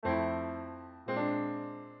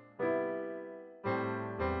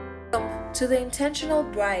to The Intentional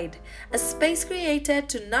Bride, a space created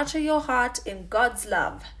to nurture your heart in God's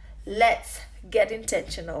love. Let's get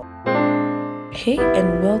intentional. Hey,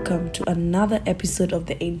 and welcome to another episode of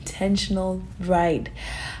The Intentional Bride.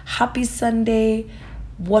 Happy Sunday.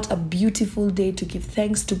 What a beautiful day to give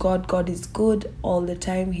thanks to God. God is good all the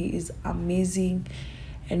time. He is amazing.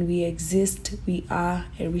 And we exist, we are,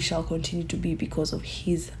 and we shall continue to be because of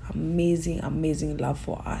His amazing love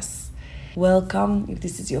for us. Welcome. If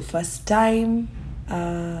this is your first time,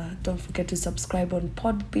 don't forget to subscribe on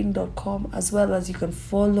podbean.com, as well as you can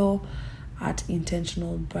follow at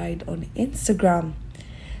Intentional Bride on Instagram.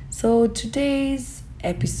 So today's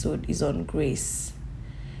episode is on grace.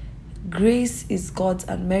 Grace is God's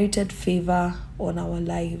unmerited favor on our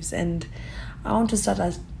lives, and I want to start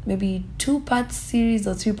a maybe 2-part series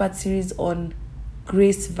or 3-part series on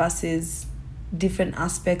grace versus different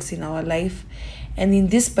aspects in our life. And in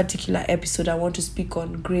this particular episode, I want to speak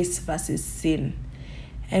on grace versus sin.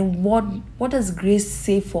 And what does grace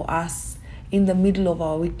say for us in the middle of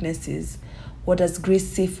our weaknesses? What does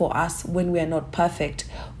grace say for us when we are not perfect?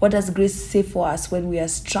 What does grace say for us when we are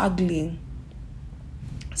struggling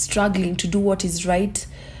to do what is right?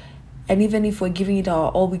 And even if we're giving it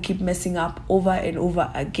our all, we keep messing up over and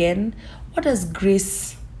over again. What does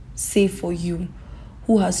grace say for you,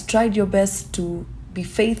 who has tried your best to be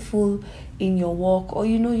faithful in your walk? Or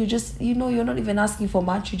you're not even asking for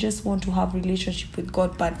much. You just want to have a relationship with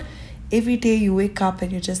God, but every day you wake up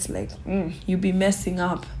and you're just like, you be messing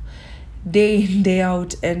up day in, day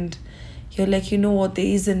out, and you're like, you know what, there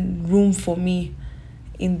isn't room for me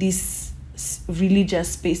in this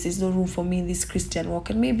religious space. There's no room for me in this Christian walk.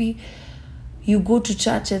 And maybe you go to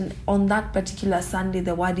church, and on that particular Sunday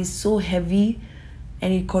the word is so heavy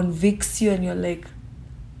and it convicts you, and you're like,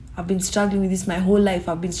 I've been struggling with this my whole life.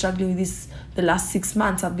 I've been struggling with this the last 6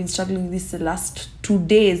 months. I've been struggling with this the last 2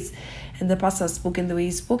 days. And the pastor has spoken the way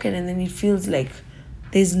he's spoken, and then it feels like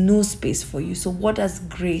there's no space for you. So what does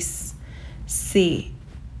grace say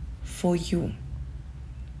for you?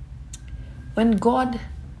 When God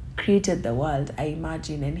created the world, I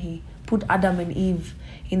imagine, and He put Adam and Eve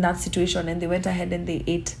in that situation, and they went ahead and they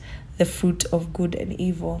ate the fruit of good and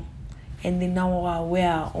evil, and they now are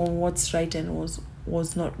aware on what's right and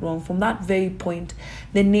was not wrong. From that very point,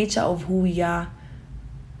 the nature of who we are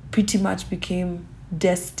pretty much became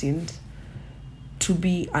destined to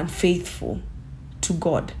be unfaithful to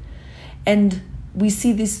God. And we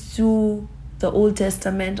see this through the Old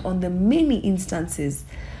Testament. On the many instances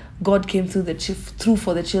God came through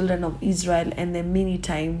for the children of Israel, and then many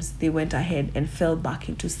times they went ahead and fell back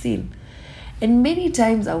into sin. And many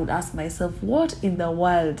times I would ask myself, what in the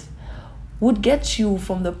world would get you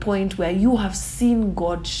from the point where you have seen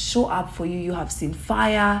God show up for you? You have seen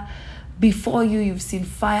fire before you, you've seen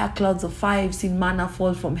fire, clouds of fire, you've seen manna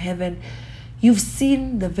fall from heaven. You've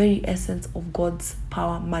seen the very essence of God's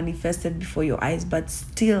power manifested before your eyes, but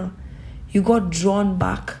still you got drawn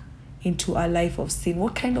back into a life of sin.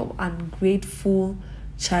 What kind of ungrateful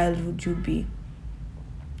child would you be?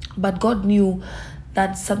 But God knew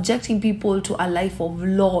that subjecting people to a life of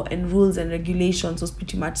law and rules and regulations was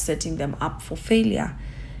pretty much setting them up for failure.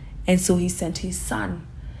 And so He sent His Son.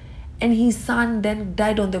 And His Son then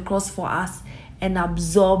died on the cross for us and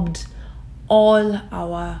absorbed all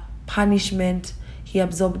our punishment. He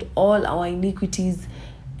absorbed all our iniquities.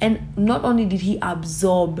 And not only did He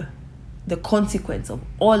absorb the consequence of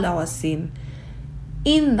all our sin,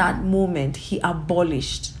 in that moment He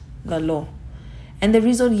abolished the law. And the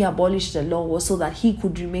reason He abolished the law was so that He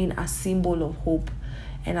could remain a symbol of hope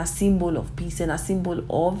and a symbol of peace and a symbol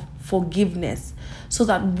of forgiveness, so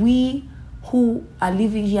that we who are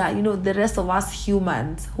living here, the rest of us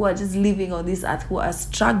humans who are just living on this earth, who are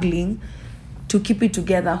struggling to keep it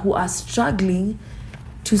together, who are struggling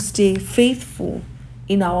to stay faithful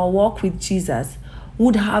in our walk with Jesus,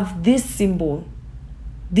 would have this symbol,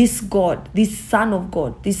 this God, this Son of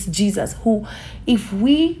God, this Jesus, who, if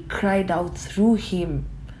we cried out through Him,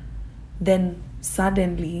 then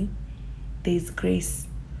suddenly there is grace.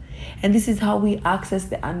 And this is how we access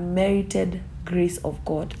the unmerited grace of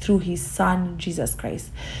God through His Son, Jesus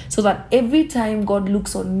Christ. So that every time God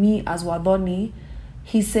looks on me as Wadoni,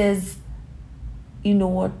 He says, you know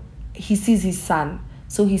what? He sees His Son.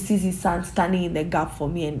 So He sees His Son standing in the gap for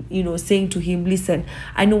me and, saying to Him, listen,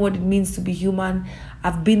 I know what it means to be human.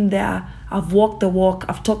 I've been there. I've walked the walk.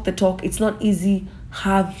 I've talked the talk. It's not easy.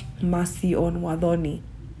 Have mercy on Wadoni.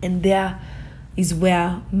 And there is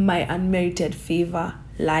where my unmerited favor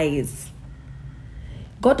lies.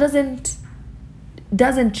 God doesn't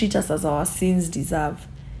treat us as our sins deserve.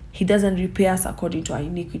 He doesn't repay us according to our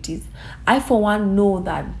iniquities. I, for one, know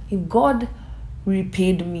that if God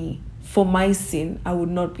repaid me for my sin, I would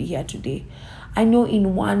not be here today. I know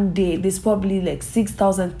in one day, there's probably like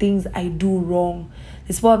 6,000 things I do wrong.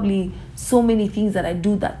 There's probably so many things that I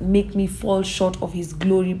do that make me fall short of his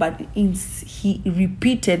glory, but he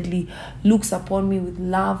repeatedly looks upon me with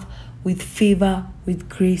love, with favor, with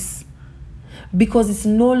grace. Because it's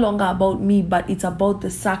no longer about me, but it's about the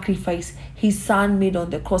sacrifice his son made on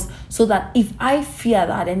the cross. So that if I fear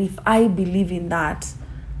that and if I believe in that,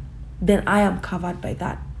 then I am covered by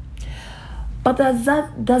that. But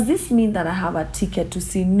does this mean that I have a ticket to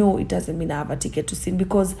sin? No, it doesn't mean I have a ticket to sin,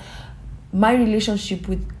 because my relationship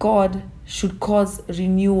with God should cause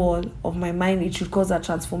renewal of my mind. It should cause a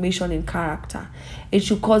transformation in character. It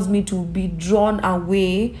should cause me to be drawn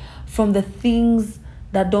away from the things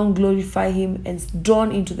that don't glorify him and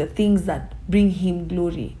drawn into the things that bring him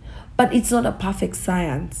glory. But it's not a perfect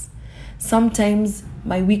science. Sometimes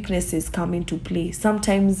my weaknesses come into play.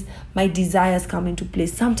 Sometimes my desires come into play.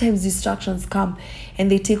 Sometimes distractions come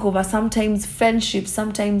and they take over. Sometimes friendships,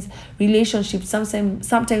 sometimes relationships,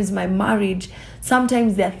 sometimes my marriage.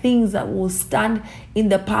 Sometimes there are things that will stand in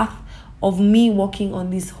the path of me walking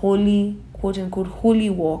on this holy, quote unquote, holy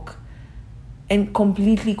walk, and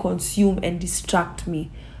completely consume and distract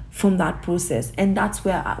me from that process. And that's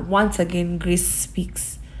where, once again, grace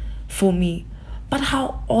speaks for me. But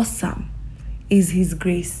how awesome is his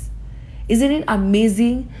grace? Isn't it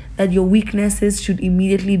amazing that your weaknesses should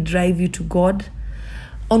immediately drive you to God?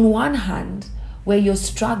 On one hand, where you're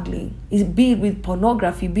struggling, be it with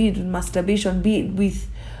pornography, be it with masturbation, be it with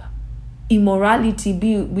immorality,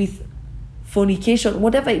 be it with fornication,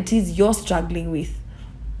 whatever it is you're struggling with,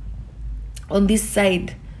 on this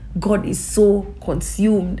side, God is so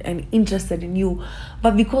consumed and interested in you.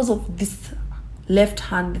 But because of this left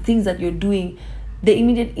hand, the things that you're doing, the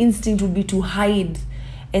immediate instinct would be to hide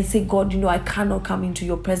and say, God, I cannot come into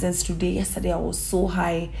your presence today. Yesterday I was so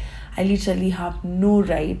high. I literally have no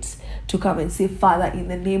right to come and say, Father, in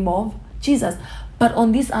the name of Jesus. But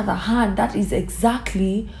on this other hand, that is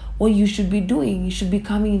exactly what you should be doing. You should be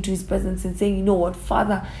coming into his presence and saying, you know what,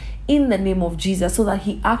 Father, in the name of Jesus, so that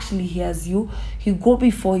he actually hears you. You go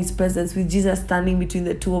before his presence with Jesus standing between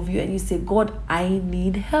the two of you and you say, God, I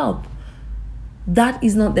need help. That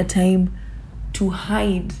is not the time to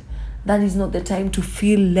hide. That is not the time to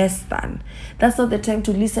feel less than. That's not the time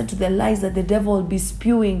to listen to the lies that the devil will be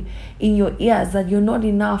spewing in your ears, that you're not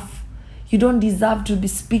enough. You don't deserve to be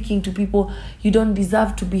speaking to people. You don't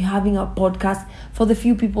deserve to be having a podcast. For the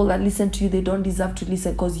few people that listen to you, they don't deserve to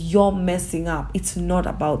listen because you're messing up. It's not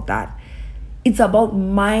about that. It's about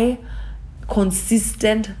my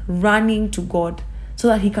consistent running to God so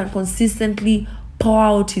that he can consistently pour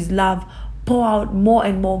out his love, pour out more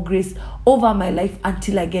and more grace over my life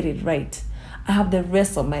until I get it right. I have the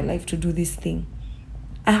rest of my life to do this thing.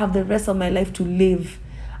 I have the rest of my life to live.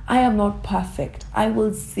 I am not perfect. I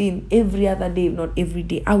will sin every other day, if not every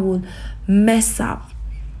day. I will mess up.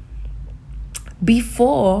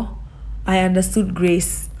 Before I understood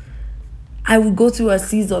grace, I would go through a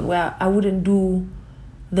season where I wouldn't do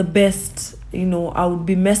the best. I would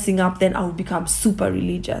be messing up. Then I would become super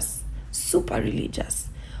religious.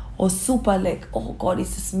 Or super like, oh God,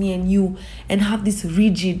 it's just me and you, and have this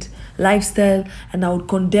rigid lifestyle, and I would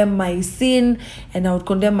condemn my sin and I would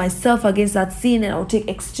condemn myself against that sin, and I would take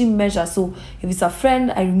extreme measures. So if it's a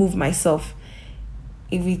friend, I remove myself.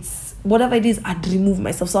 If it's whatever it is, I'd remove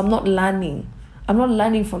myself. So I'm not learning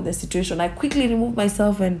from the situation. I quickly remove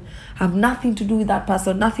myself and have nothing to do with that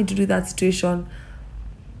person, nothing to do with that situation,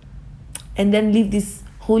 and then live this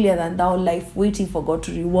holier than thou life, waiting for God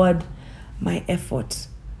to reward my effort.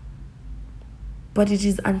 But it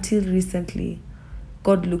is until recently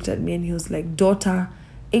God looked at me and he was like, daughter,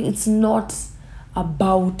 it's not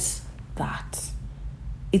about that.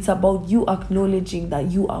 It's about you acknowledging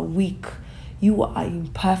that you are weak, you are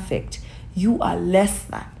imperfect, you are less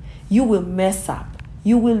than, you will mess up,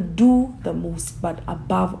 you will do the most, but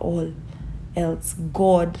above all else,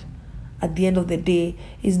 God, at the end of the day,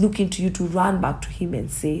 is looking to you to run back to him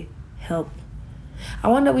and say, help. I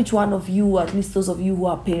wonder which one of you, at least those of you who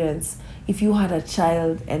are parents, if you had a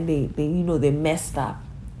child and they messed up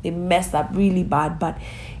really bad, but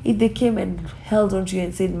if they came and held onto you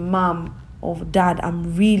and said, Mom or Dad,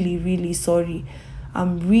 I'm really, really sorry.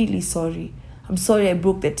 I'm really sorry. I'm sorry I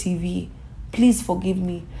broke the TV. Please forgive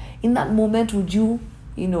me. In that moment, would you,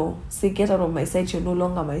 say, get out of my sight, you're no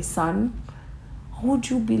longer my son? Or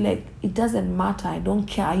would you be like, it doesn't matter, I don't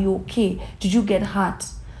care, are you okay? Did you get hurt?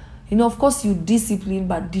 Of course you discipline,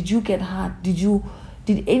 but did you get hurt?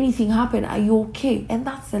 Did anything happen? Are you okay? And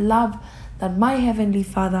that's the love that my Heavenly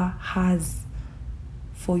Father has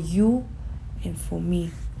for you and for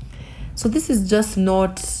me. So this is just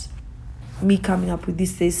not me coming up with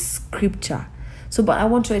this scripture. So, but I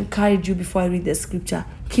want to encourage you before I read the scripture,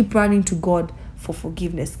 keep running to God for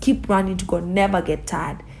forgiveness. Keep running to God. Never get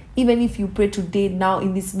tired. Even if you pray today, now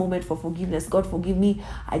in this moment, for forgiveness, God forgive me,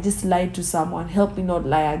 I just lied to someone, help me not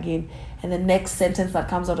lie again. And the next sentence that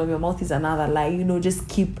comes out of your mouth is another lie. Just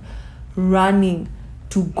keep running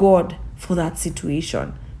to God for that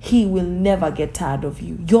situation. He will never get tired of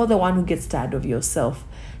you. You're the one who gets tired of yourself.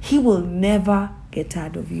 He will never get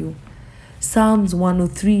tired of you. Psalms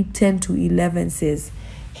 103, 10 to 11 says,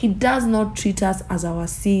 He does not treat us as our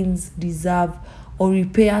sins deserve or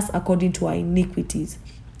repay us according to our iniquities.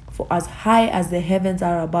 For as high as the heavens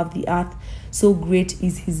are above the earth, so great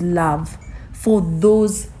is his love for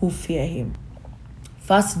those who fear him.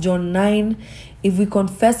 1 John 9, if we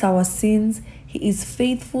confess our sins, he is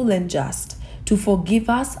faithful and just to forgive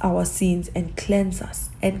us our sins and cleanse us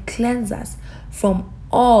from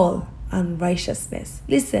all unrighteousness.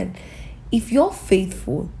 Listen, if you're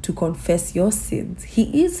faithful to confess your sins,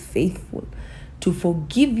 he is faithful to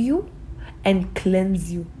forgive you and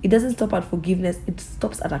cleanse you. It doesn't stop at forgiveness. It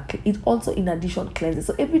stops at it also in addition cleanses.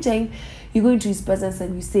 So every time you go into his presence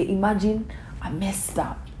and you say, imagine I messed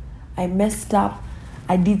up. I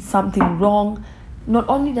did something wrong. Not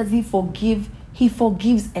only does he forgive, he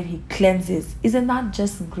forgives and he cleanses. Isn't that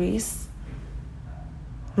just grace?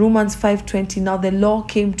 Romans 5:20, now the law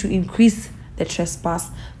came to increase the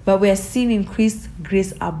trespass, but where sin increased,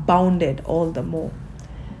 grace abounded all the more.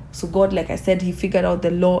 So God, like I said, he figured out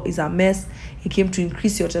the law is a mess. He came to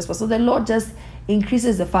increase your trespass. So the law just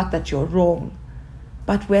increases the fact that you're wrong.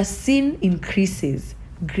 But where sin increases,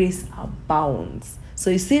 grace abounds.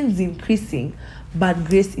 So sin is increasing, but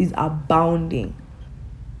grace is abounding.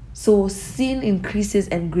 So sin increases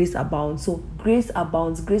and grace abounds. So grace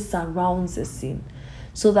abounds. Grace surrounds the sin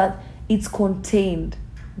so that it's contained.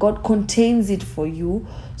 God contains it for you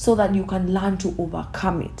so that you can learn to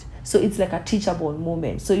overcome it. So it's like a teachable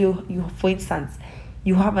moment. So you for instance,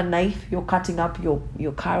 you have a knife, you're cutting up your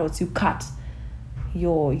carrots, you cut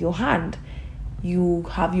your hand. You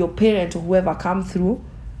have your parent or whoever come through,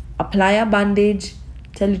 apply a bandage,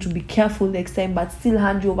 tell you to be careful next time, but still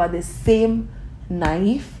hand you over the same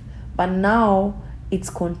knife, but now it's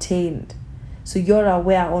contained. So you're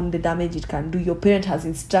aware on the damage it can do. Your parent has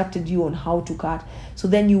instructed you on how to cut. So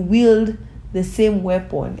then you wield the same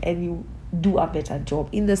weapon and you do a better job.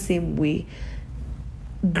 In the same way,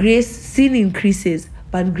 sin increases,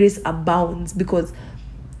 but grace abounds because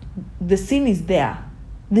the sin is there.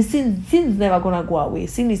 The sin is never going to go away.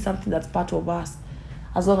 Sin is something that's part of us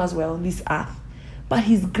as long as we're on this earth. But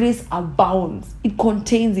his grace abounds. It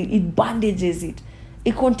contains it. It bandages it.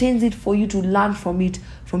 It contains it for you to learn from it,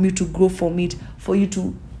 from you to grow from it, for you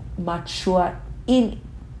to mature in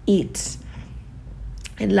it.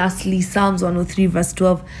 And lastly, Psalms 103 verse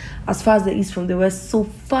 12, as far as the east from the west, so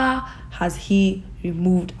far has he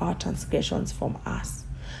removed our transgressions from us.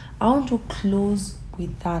 I want to close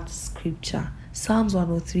with that scripture. Psalms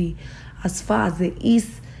 103, as far as the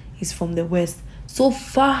east is from the west, so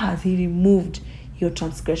far has he removed your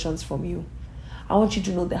transgressions from you. I want you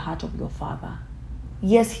to know the heart of your Father.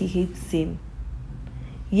 Yes, he hates sin.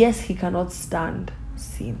 Yes, he cannot stand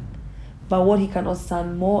sin. But what he cannot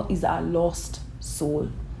stand more is our lost soul.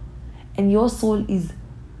 And your soul is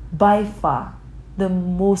by far the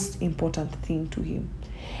most important thing to him.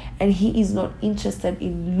 And he is not interested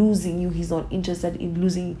in losing you. He's not interested in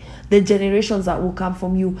losing the generations that will come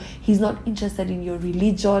from you. He's not interested in your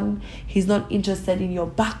religion. He's not interested in your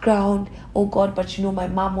background. Oh God, but my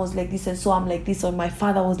mom was like this and so I'm like this, or my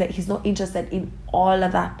father was like. He's not interested in all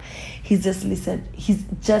of that. He's just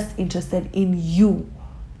interested in you.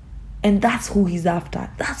 And that's who he's after.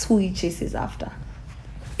 That's who he chases after.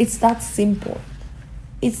 It's that simple.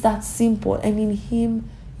 It's that simple. And in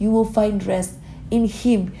him, you will find rest. In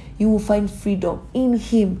him, you will find freedom. In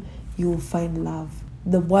him, you will find love.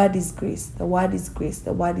 The word is grace. The word is grace.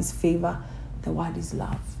 The word is favor. The word is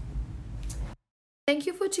love. Thank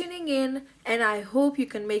you for tuning in, and I hope you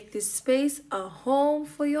can make this space a home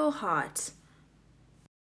for your heart.